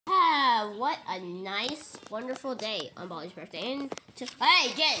what a nice, wonderful day on Baldi's birthday. And just, hey,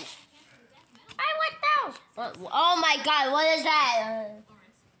 Jen! I want those! Oh my god, what is that?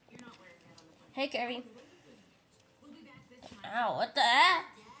 Hey, Kirby. Ow, what the heck?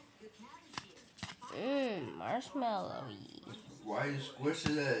 Marshmallowy. Why are you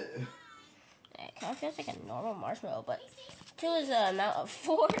squishing it? It kind of feels like a normal marshmallow, but 2 is the amount of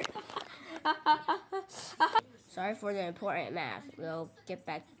 4. Sorry for the important math. We'll get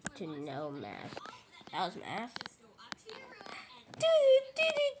back to no math. That was math?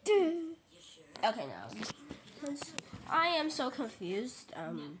 Okay, no. I am so confused.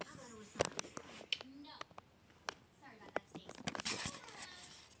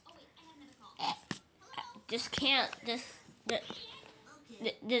 Just can't. This dude.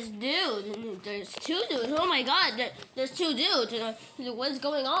 There's 2 dudes. Oh my god. There's 2 dudes. What's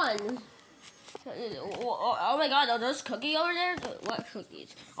going on? Oh my god, are those cookies over there? What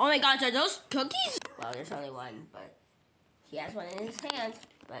cookies? Oh my god, are those cookies? Well, there's only one, but he has one in his hand.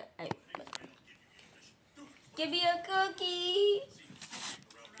 But give me a cookie.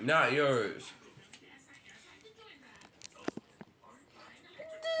 Not yours.